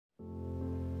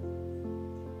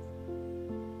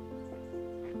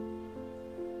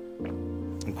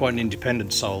quite an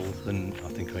independent soul, and I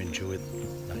think I enjoy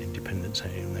that independence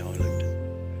here on the island.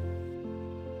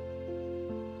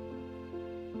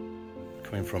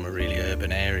 Coming from a really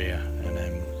urban area and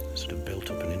then sort of built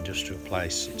up an industrial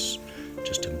place, it's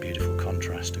just a beautiful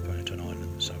contrast to going to an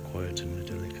island that's so quiet and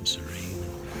idyllic and serene,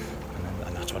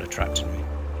 and that's what attracted me.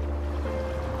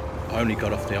 I only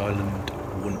got off the island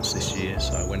once this year,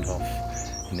 so I went off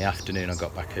in the afternoon. I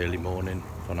got back early morning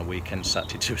on a weekend,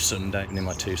 Saturday to a Sunday, and in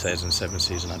my 2007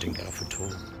 season I didn't get off at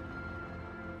all.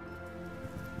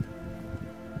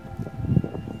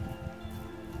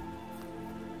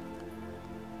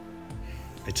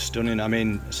 It's stunning. I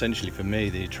mean, essentially for me,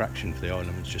 the attraction for the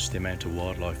island was just the amount of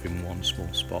wildlife in one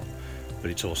small spot, but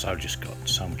it's also just got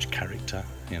so much character.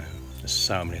 You know, there's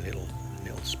so many little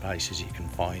spaces you can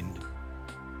find.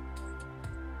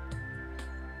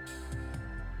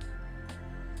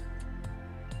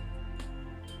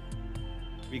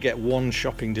 We get one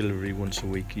shopping delivery once a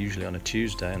week, usually on a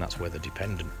Tuesday, and that's weather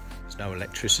dependent. There's no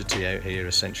electricity out here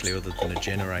essentially other than a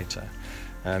generator.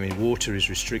 I mean, water is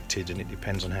restricted and it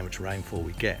depends on how much rainfall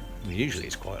we get. I mean, usually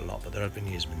it's quite a lot, but there have been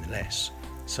years when less.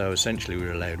 So essentially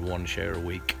we're allowed one shower a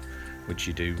week, which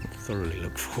you do thoroughly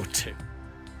look forward to.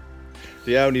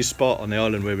 The only spot on the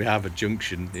island where we have a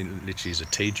junction, it literally is a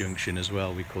T-junction as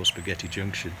well, we call Spaghetti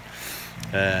Junction.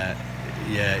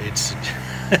 Yeah, it's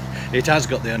it has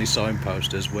got the only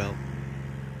signpost as well.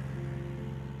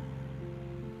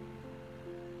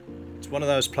 It's one of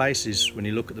those places when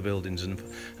you look at the buildings and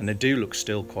they do look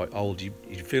still quite old, you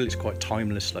feel it's quite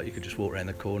timeless, like you could just walk around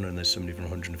the corner and there's somebody from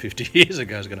 150 years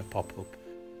ago is going to pop up.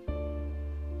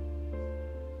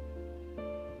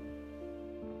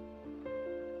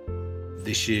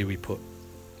 This year we put,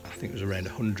 I think it was around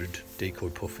 100 decoy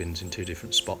puffins in 2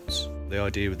 different spots. The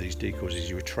idea with these decoys is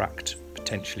you attract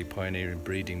potentially pioneering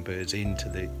breeding birds into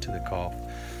the calf,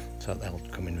 so that they'll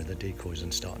come in with the decoys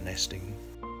and start nesting.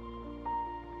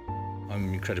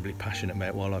 I'm incredibly passionate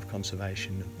about wildlife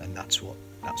conservation, and that's what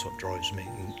drives me.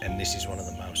 And this is one of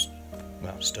the most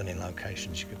stunning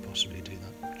locations you could possibly do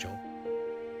that job.